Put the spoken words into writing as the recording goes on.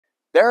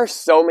There are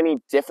so many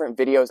different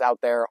videos out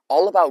there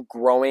all about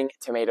growing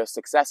tomatoes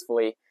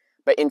successfully,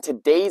 but in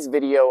today's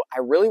video, I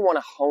really want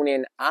to hone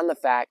in on the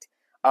fact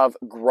of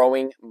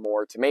growing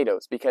more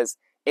tomatoes because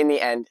in the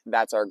end,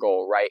 that's our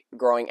goal, right?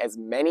 Growing as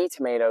many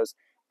tomatoes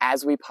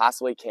as we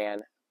possibly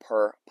can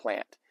per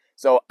plant.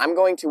 So I'm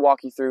going to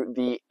walk you through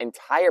the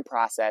entire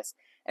process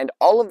and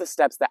all of the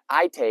steps that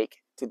I take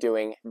to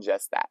doing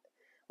just that.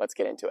 Let's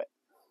get into it.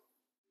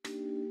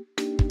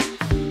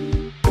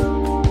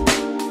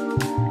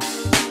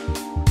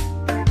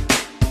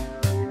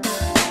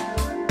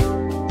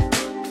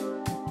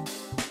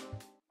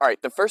 All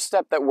right, the first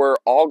step that we're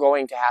all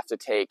going to have to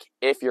take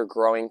if you're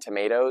growing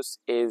tomatoes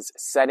is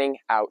setting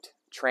out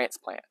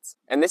transplants.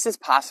 And this is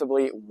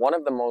possibly one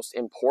of the most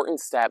important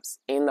steps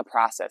in the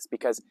process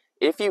because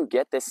if you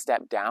get this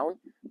step down,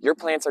 your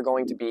plants are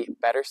going to be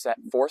better set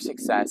for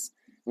success,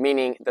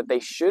 meaning that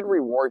they should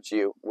reward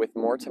you with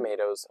more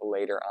tomatoes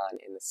later on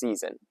in the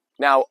season.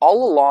 Now,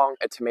 all along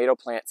a tomato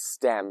plant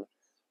stem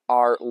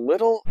are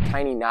little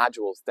tiny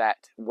nodules that,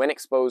 when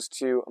exposed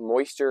to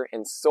moisture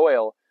and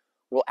soil,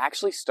 will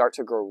actually start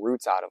to grow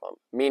roots out of them,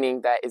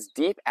 meaning that as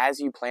deep as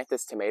you plant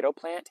this tomato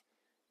plant,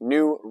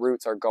 new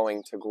roots are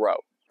going to grow.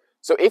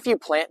 So if you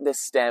plant this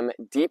stem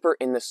deeper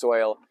in the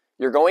soil,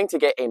 you're going to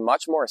get a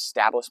much more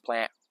established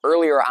plant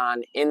earlier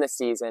on in the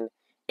season,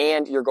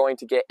 and you're going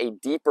to get a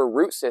deeper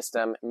root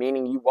system,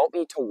 meaning you won't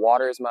need to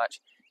water as much,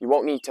 you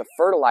won't need to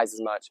fertilize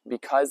as much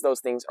because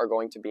those things are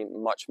going to be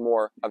much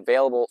more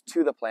available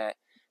to the plant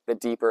the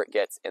deeper it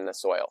gets in the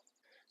soil.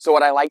 So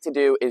what I like to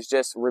do is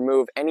just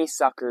remove any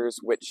suckers,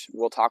 which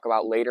we'll talk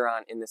about later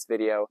on in this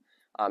video,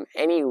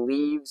 any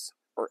leaves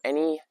or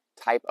any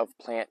type of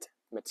plant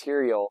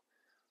material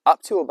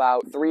up to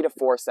about 3 to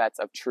 4 sets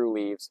of true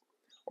leaves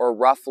or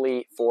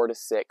roughly 4 to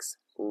 6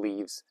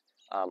 leaves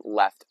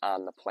left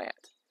on the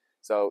plant.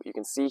 So you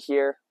can see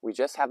here, we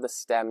just have the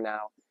stem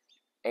now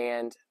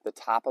and the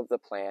top of the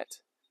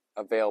plant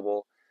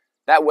available.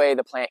 That way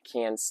the plant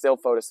can still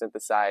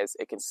photosynthesize,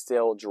 it can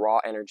still draw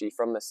energy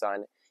from the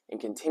sun and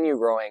continue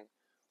growing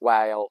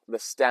while the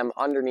stem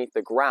underneath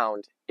the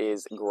ground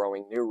is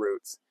growing new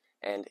roots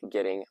and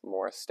getting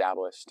more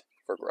established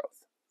for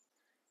growth.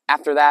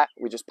 After that,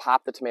 we just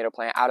pop the tomato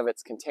plant out of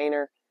its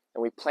container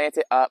and we plant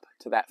it up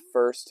to that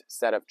first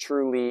set of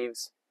true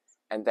leaves,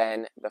 and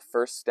then the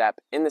first step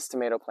in this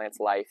tomato plant's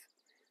life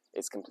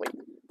is complete.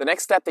 The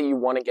next step that you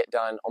want to get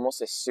done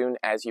almost as soon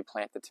as you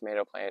plant the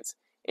tomato plants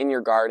in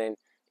your garden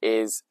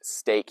is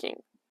staking.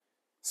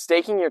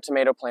 Staking your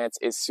tomato plants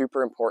is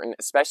super important,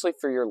 especially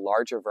for your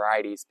larger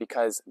varieties,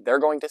 because they're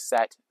going to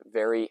set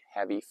very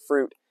heavy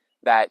fruit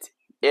that,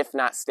 if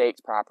not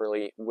staked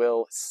properly,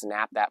 will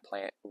snap that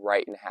plant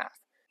right in half.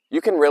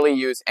 You can really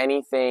use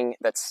anything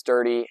that's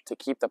sturdy to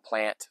keep the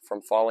plant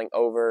from falling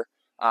over.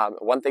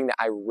 One thing that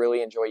I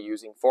really enjoy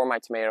using for my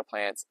tomato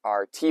plants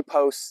are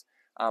T-posts,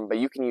 but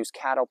you can use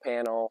cattle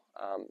panel,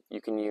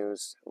 you can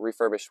use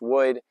refurbished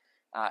wood,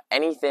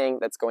 anything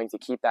that's going to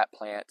keep that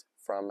plant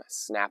from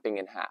snapping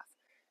in half.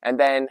 And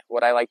then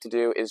what I like to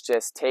do is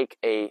just take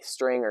a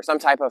string or some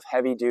type of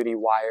heavy-duty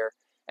wire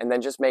and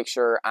then just make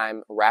sure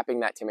I'm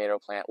wrapping that tomato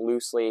plant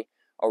loosely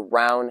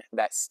around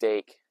that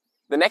stake.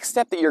 The next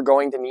step that you're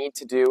going to need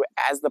to do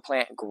as the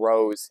plant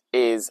grows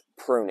is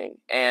pruning.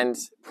 And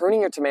pruning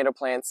your tomato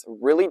plants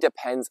really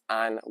depends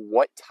on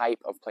what type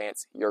of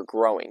plants you're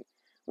growing,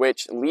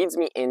 which leads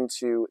me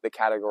into the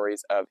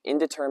categories of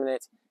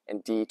indeterminate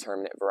and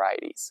determinate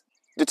varieties.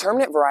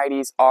 Determinate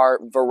varieties are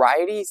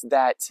varieties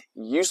that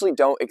usually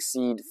don't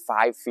exceed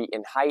 5 feet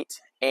in height,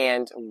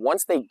 and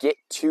once they get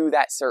to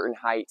that certain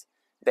height,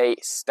 they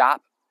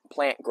stop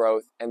plant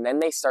growth and then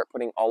they start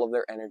putting all of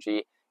their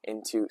energy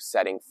into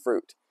setting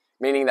fruit,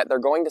 meaning that they're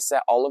going to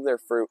set all of their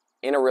fruit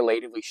in a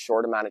relatively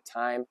short amount of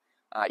time,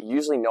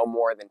 usually no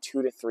more than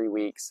 2 to 3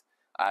 weeks,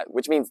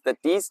 which means that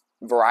these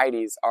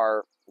varieties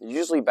are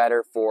usually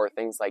better for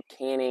things like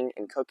canning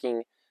and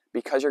cooking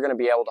because you're going to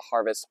be able to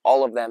harvest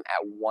all of them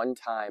at one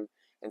time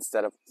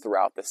instead of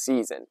throughout the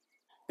season.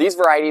 These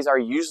varieties are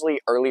usually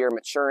earlier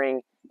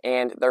maturing,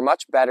 and they're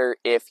much better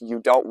if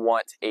you don't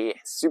want a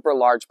super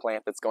large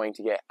plant that's going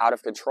to get out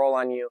of control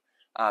on you.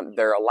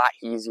 They're a lot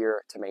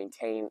easier to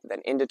maintain than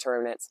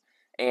indeterminates,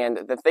 and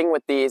the thing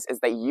with these is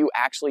that you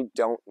actually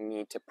don't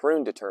need to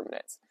prune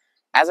determinates.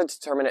 As a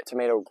determinate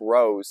tomato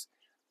grows,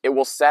 it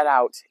will set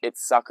out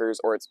its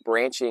suckers or its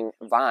branching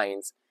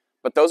vines,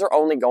 but those are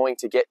only going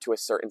to get to a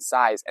certain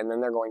size and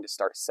then they're going to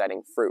start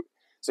setting fruit.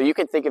 So you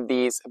can think of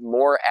these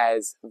more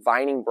as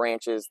vining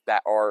branches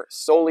that are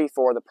solely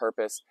for the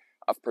purpose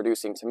of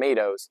producing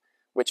tomatoes,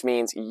 which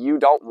means you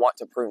don't want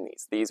to prune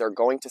these. These are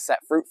going to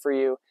set fruit for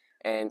you,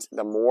 and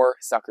the more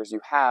suckers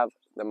you have,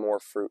 the more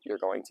fruit you're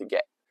going to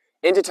get.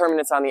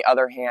 Indeterminates, on the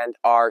other hand,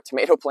 are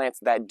tomato plants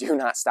that do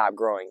not stop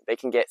growing. They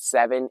can get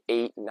 7,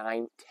 8,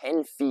 9,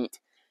 10 feet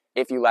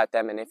if you let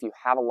them and if you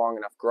have a long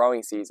enough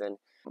growing season.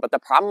 But the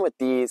problem with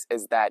these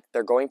is that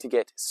they're going to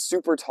get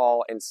super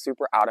tall and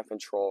super out of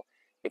control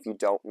if you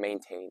don't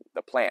maintain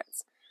the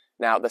plants.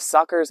 Now, the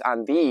suckers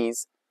on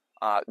these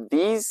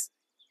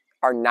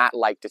are not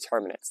like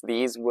determinants.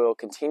 These will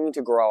continue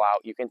to grow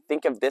out. You can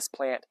think of this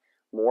plant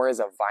more as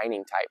a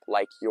vining type,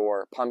 like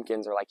your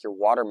pumpkins or like your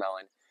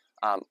watermelon,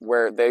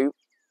 where they,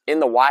 in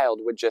the wild,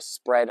 would just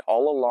spread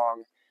all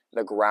along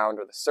the ground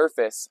or the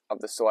surface of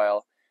the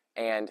soil,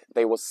 and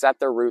they will set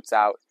their roots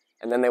out,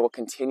 and then they will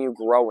continue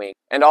growing.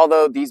 And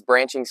although these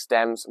branching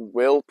stems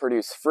will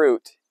produce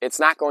fruit, it's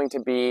not going to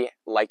be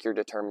like your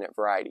determinate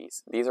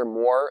varieties. These are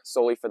more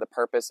solely for the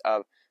purpose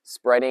of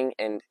spreading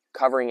and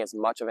covering as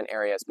much of an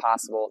area as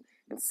possible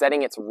and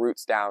setting its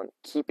roots down,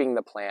 keeping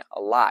the plant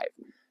alive.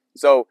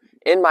 So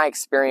in my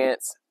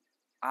experience,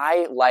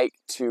 I like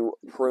to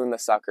prune the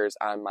suckers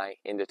on my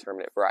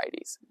indeterminate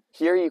varieties.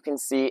 Here you can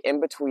see in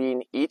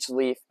between each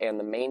leaf and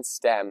the main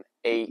stem,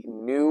 a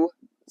new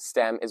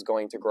stem is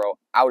going to grow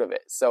out of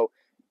it. So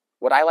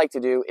what I like to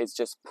do is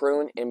just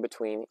prune in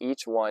between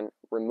each one,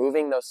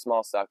 removing those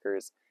small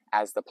suckers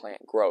as the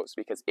plant grows.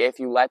 Because if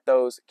you let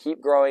those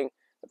keep growing,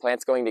 the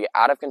plant's going to get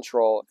out of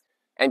control.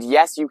 And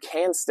yes, you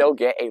can still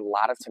get a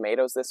lot of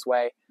tomatoes this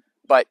way,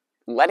 but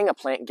letting a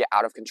plant get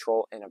out of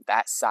control and of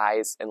that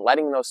size and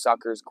letting those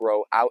suckers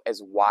grow out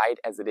as wide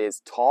as it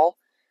is tall,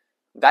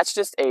 that's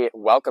just a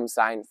welcome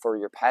sign for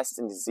your pests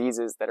and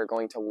diseases that are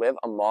going to live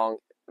among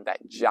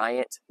that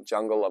giant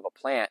jungle of a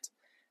plant.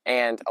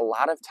 And a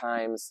lot of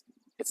times,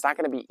 it's not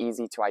going to be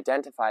easy to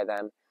identify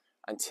them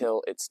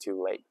until it's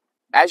too late.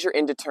 As your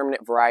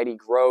indeterminate variety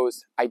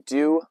grows, I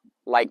do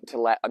like to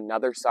let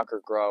another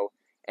sucker grow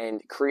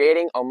and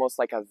creating almost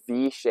like a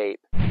V shape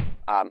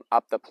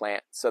up the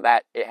plant so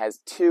that it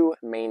has two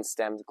main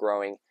stems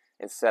growing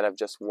instead of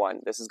just one.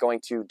 This is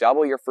going to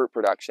double your fruit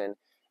production,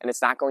 and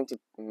it's not going to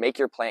make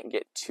your plant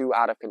get too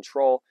out of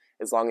control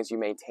as long as you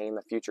maintain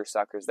the future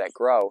suckers that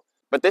grow.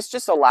 But this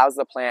just allows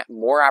the plant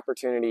more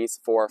opportunities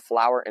for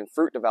flower and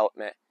fruit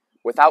development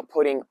without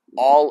putting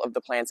all of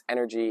the plant's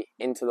energy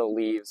into the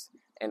leaves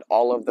and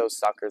all of those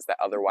suckers that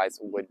otherwise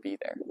would be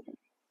there.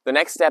 The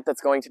next step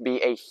that's going to be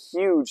a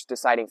huge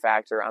deciding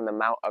factor on the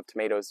amount of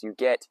tomatoes you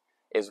get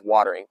is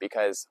watering,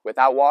 because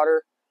without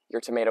water,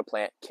 your tomato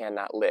plant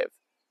cannot live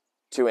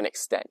to an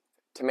extent.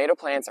 Tomato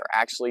plants are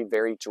actually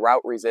very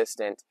drought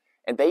resistant,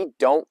 and they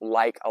don't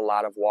like a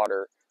lot of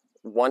water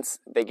once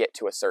they get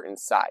to a certain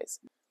size.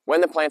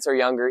 When the plants are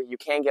younger, you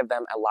can give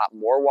them a lot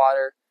more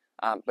water,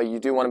 but you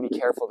do want to be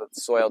careful that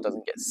the soil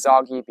doesn't get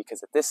soggy,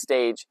 because at this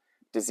stage,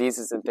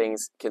 diseases and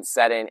things can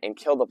set in and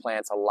kill the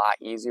plants a lot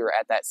easier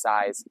at that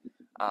size.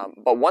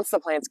 But once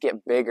the plants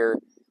get bigger,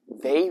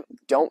 they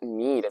don't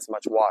need as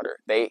much water.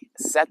 They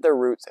set their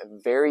roots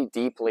very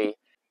deeply,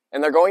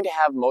 and they're going to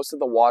have most of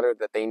the water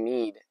that they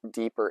need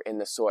deeper in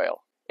the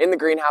soil. In the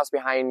greenhouse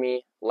behind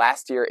me,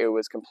 last year it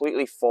was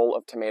completely full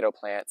of tomato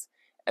plants,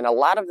 and a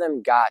lot of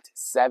them got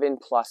 7+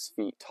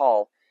 feet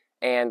tall,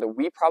 and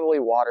we probably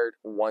watered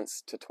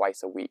once to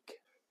twice a week.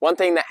 One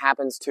thing that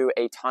happens to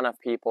a ton of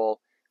people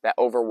that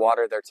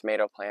overwater their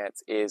tomato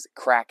plants is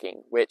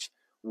cracking, which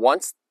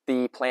once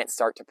the plants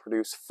start to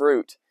produce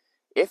fruit,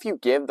 if you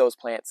give those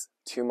plants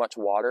too much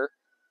water,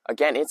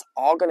 again, it's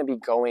all going to be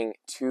going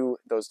to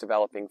those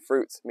developing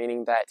fruits,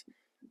 meaning that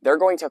they're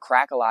going to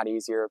crack a lot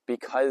easier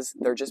because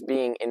they're just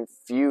being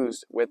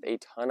infused with a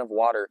ton of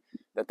water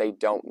that they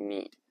don't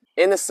need.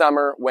 In the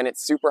summer, when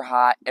it's super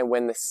hot and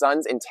when the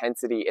sun's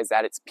intensity is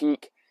at its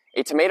peak,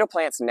 a tomato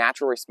plant's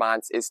natural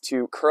response is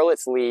to curl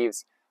its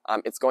leaves.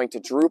 It's going to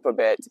droop a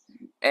bit,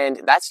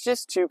 and that's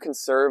just to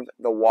conserve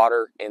the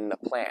water in the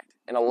plant.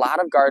 And a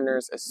lot of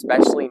gardeners,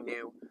 especially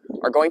new,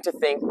 are going to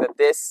think that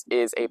this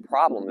is a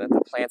problem, that the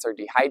plants are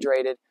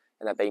dehydrated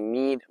and that they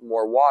need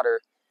more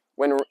water,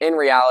 when in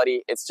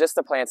reality, it's just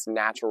the plant's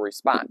natural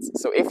response.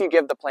 So if you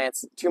give the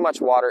plants too much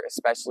water,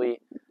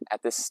 especially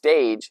at this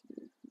stage,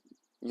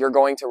 you're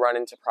going to run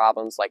into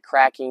problems like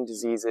cracking,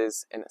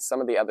 diseases, and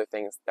some of the other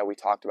things that we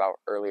talked about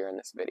earlier in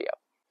this video.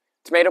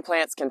 Tomato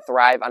plants can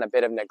thrive on a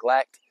bit of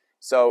neglect,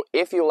 so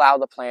if you allow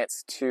the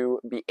plants to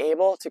be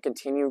able to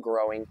continue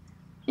growing,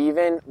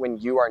 even when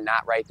you are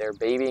not right there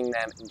babying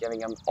them and giving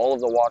them all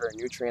of the water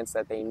and nutrients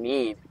that they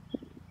need,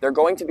 they're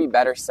going to be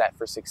better set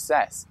for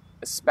success,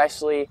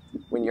 especially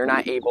when you're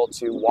not able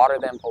to water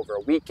them over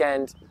a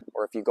weekend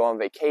or if you go on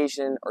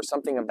vacation or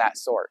something of that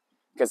sort.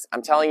 Because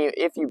I'm telling you,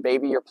 if you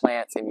baby your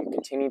plants and you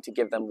continue to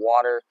give them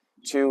water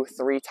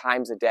 2-3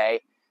 times a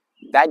day,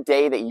 that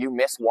day that you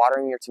miss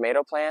watering your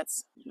tomato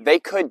plants, they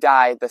could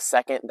die the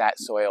second that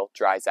soil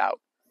dries out.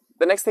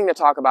 The next thing to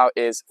talk about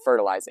is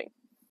fertilizing.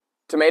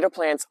 Tomato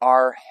plants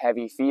are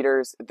heavy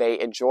feeders. They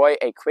enjoy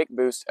a quick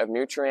boost of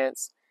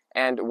nutrients.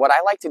 And what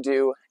I like to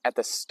do at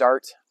the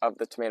start of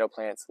the tomato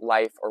plant's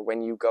life, or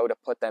when you go to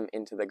put them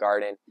into the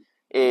garden,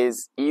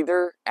 is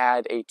either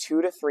add a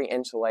 2 to 3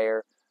 inch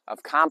layer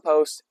of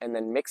compost and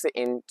then mix it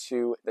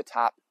into the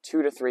top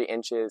 2 to 3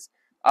 inches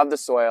of the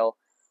soil,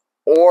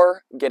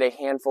 or get a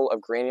handful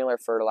of granular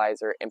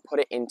fertilizer and put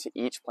it into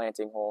each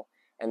planting hole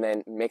and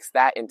then mix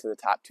that into the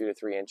top 2 to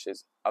 3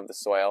 inches of the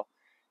soil.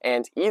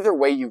 And either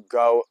way you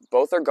go,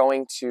 both are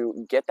going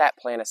to get that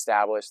plant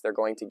established. They're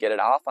going to get it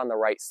off on the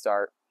right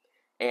start,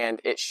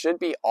 and it should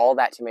be all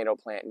that tomato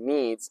plant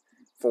needs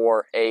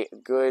for a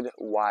good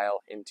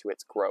while into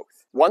its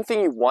growth. One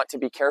thing you want to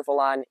be careful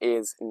on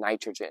is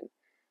nitrogen.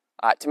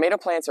 Tomato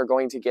plants are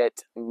going to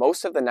get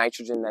most of the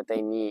nitrogen that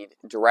they need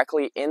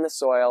directly in the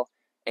soil,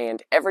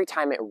 and every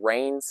time it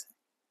rains,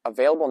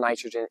 available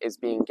nitrogen is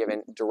being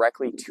given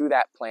directly to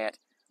that plant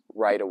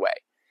right away.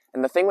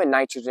 And the thing with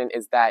nitrogen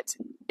is that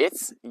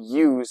it's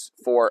used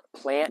for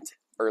plant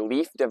or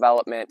leaf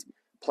development,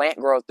 plant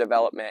growth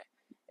development,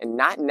 and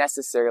not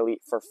necessarily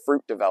for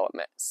fruit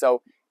development.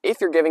 So if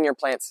you're giving your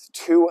plants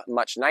too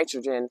much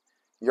nitrogen,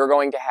 you're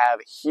going to have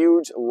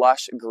huge,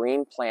 lush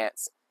green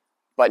plants,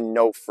 but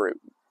no fruit.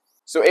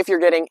 So if you're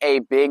getting a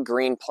big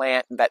green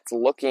plant that's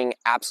looking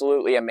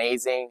absolutely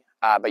amazing,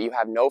 but you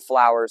have no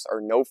flowers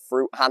or no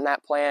fruit on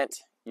that plant,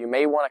 you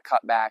may want to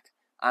cut back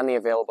on the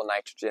available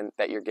nitrogen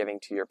that you're giving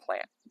to your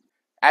plant.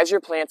 As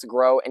your plants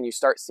grow and you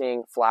start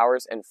seeing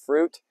flowers and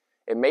fruit,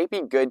 it may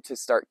be good to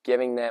start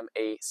giving them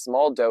a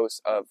small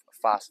dose of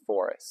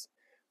phosphorus.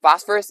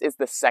 Phosphorus is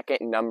the second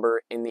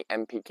number in the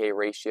NPK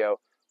ratio,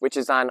 which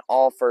is on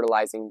all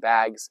fertilizing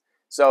bags.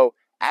 So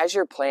as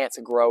your plants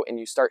grow and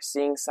you start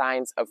seeing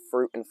signs of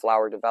fruit and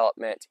flower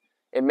development,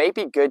 it may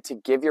be good to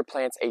give your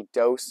plants a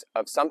dose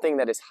of something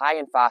that is high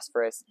in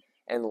phosphorus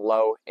and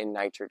low in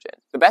nitrogen.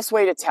 The best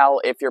way to tell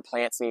if your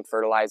plants need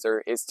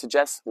fertilizer is to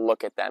just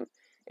look at them.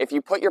 If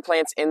you put your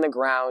plants in the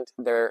ground,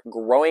 they're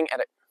growing at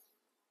a...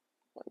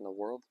 What in the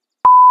world?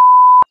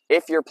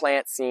 If your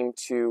plants seem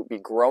to be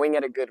growing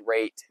at a good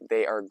rate,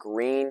 they are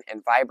green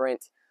and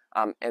vibrant,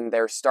 and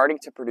they're starting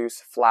to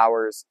produce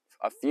flowers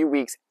a few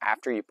weeks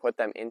after you put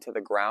them into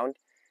the ground,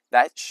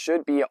 that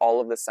should be all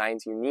of the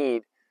signs you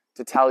need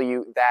to tell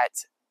you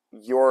that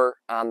you're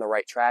on the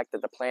right track,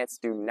 that the plants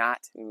do not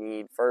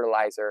need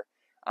fertilizer,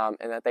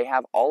 and that they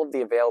have all of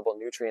the available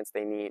nutrients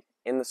they need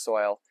in the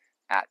soil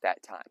at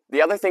that time.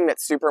 The other thing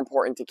that's super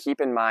important to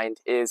keep in mind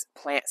is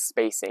plant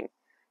spacing.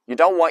 You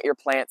don't want your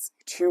plants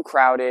too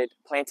crowded,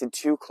 planted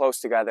too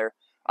close together.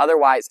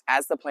 Otherwise,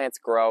 as the plants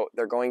grow,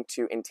 they're going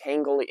to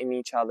entangle in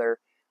each other.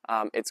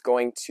 It's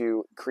going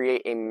to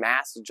create a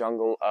mass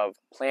jungle of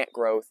plant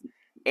growth,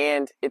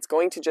 and it's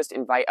going to just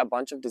invite a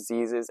bunch of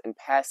diseases and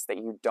pests that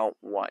you don't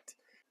want.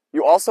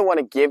 You also want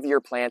to give your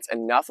plants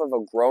enough of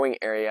a growing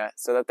area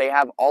so that they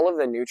have all of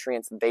the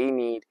nutrients they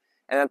need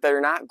and that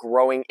they're not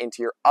growing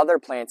into your other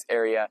plants'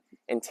 area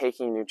and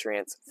taking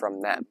nutrients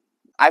from them.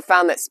 I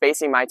found that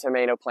spacing my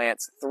tomato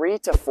plants 3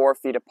 to 4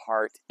 feet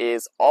apart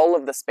is all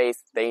of the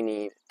space they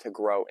need to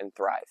grow and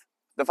thrive.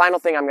 The final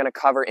thing I'm going to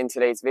cover in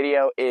today's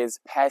video is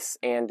pests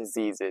and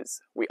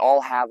diseases. We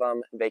all have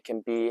them. They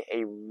can be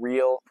a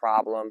real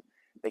problem.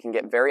 They can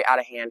get very out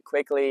of hand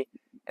quickly,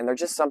 and they're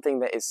just something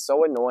that is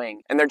so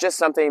annoying. And they're just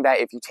something that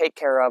if you take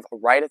care of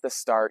right at the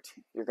start,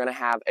 you're going to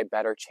have a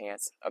better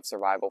chance of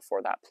survival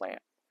for that plant.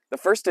 The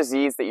first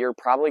disease that you're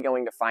probably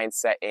going to find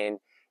set in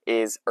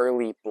is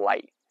early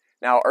blight.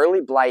 Now, early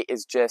blight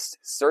is just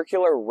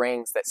circular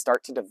rings that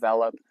start to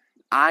develop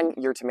on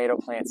your tomato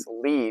plant's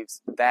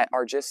leaves that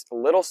are just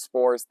little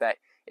spores that,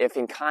 if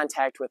in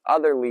contact with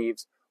other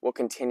leaves, will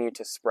continue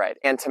to spread.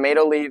 And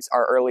tomato leaves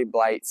are early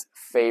blight's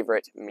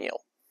favorite meal.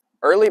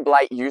 Early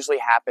blight usually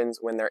happens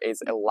when there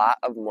is a lot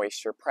of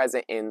moisture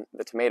present in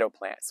the tomato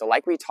plant. So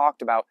like we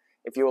talked about,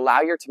 if you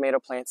allow your tomato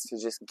plants to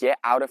just get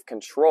out of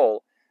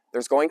control,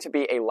 there's going to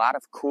be a lot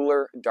of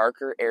cooler,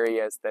 darker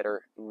areas that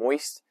are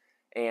moist,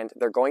 and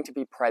they're going to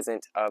be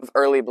present of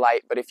early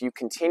blight. But if you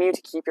continue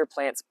to keep your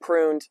plants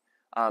pruned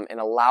and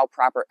allow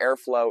proper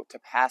airflow to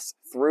pass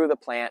through the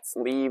plant's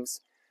leaves,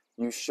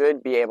 you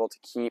should be able to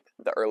keep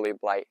the early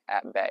blight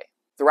at bay.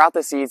 Throughout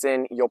the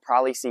season, you'll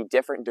probably see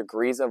different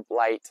degrees of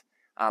blight,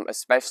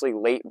 especially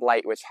late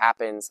blight, which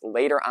happens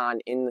later on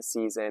in the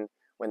season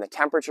when the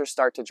temperatures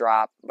start to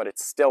drop, but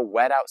it's still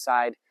wet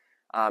outside.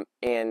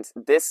 And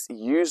this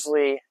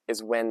usually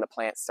is when the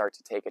plants start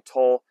to take a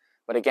toll.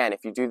 But again,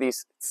 if you do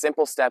these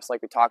simple steps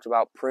like we talked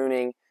about,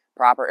 pruning,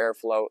 proper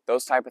airflow,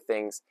 those type of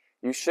things,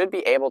 you should be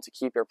able to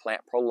keep your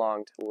plant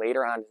prolonged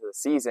later on into the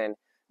season,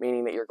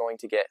 meaning that you're going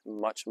to get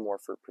much more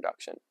fruit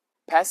production.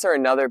 Pests are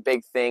another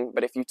big thing,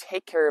 but if you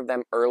take care of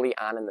them early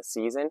on in the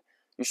season,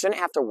 you shouldn't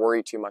have to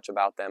worry too much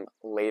about them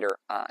later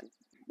on.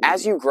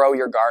 As you grow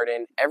your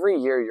garden, every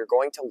year you're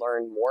going to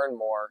learn more and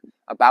more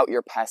about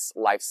your pest's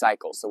life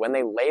cycle. So when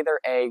they lay their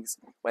eggs,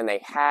 when they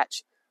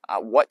hatch,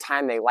 what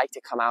time they like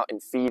to come out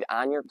and feed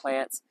on your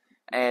plants.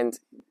 And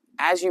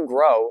as you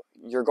grow,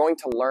 you're going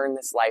to learn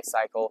this life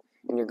cycle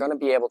and you're going to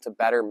be able to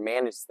better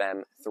manage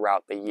them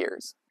throughout the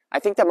years. I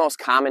think the most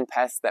common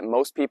pests that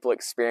most people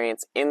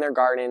experience in their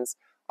gardens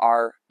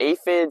are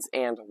aphids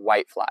and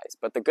whiteflies.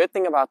 But the good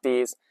thing about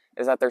these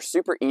is that they're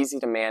super easy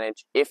to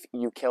manage if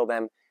you kill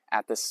them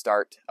at the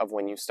start of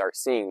when you start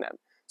seeing them.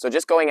 So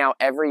just going out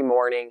every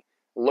morning,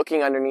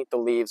 looking underneath the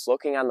leaves,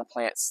 looking on the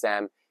plant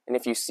stem, and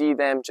if you see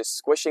them, just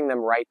squishing them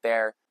right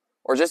there,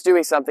 or just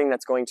doing something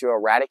that's going to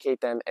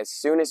eradicate them as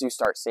soon as you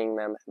start seeing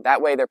them.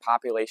 That way their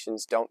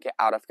populations don't get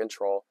out of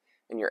control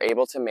and you're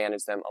able to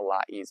manage them a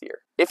lot easier.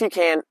 If you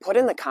can, put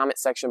in the comment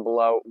section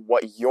below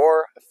what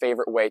your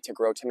favorite way to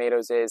grow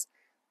tomatoes is.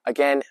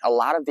 Again, a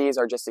lot of these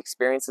are just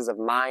experiences of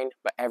mine,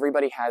 but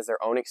everybody has their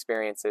own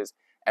experiences.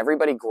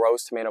 Everybody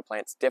grows tomato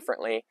plants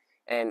differently,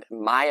 and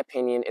my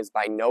opinion is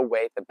by no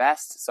way the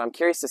best. So I'm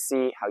curious to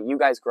see how you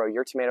guys grow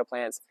your tomato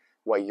plants,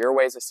 what your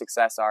ways of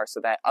success are, so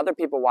that other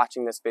people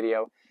watching this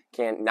video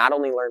can not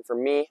only learn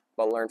from me,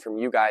 but learn from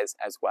you guys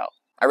as well.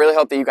 I really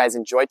hope that you guys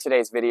enjoyed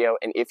today's video,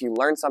 and if you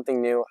learned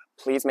something new,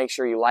 please make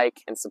sure you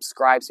like and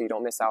subscribe so you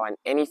don't miss out on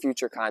any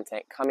future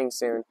content coming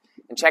soon.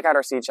 And check out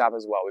our seed shop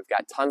as well. We've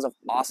got tons of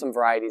awesome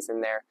varieties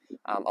in there,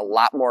 a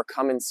lot more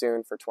coming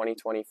soon for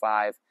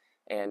 2025,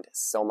 and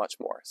so much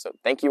more. So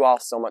thank you all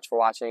so much for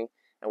watching,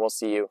 and we'll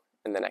see you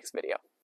in the next video.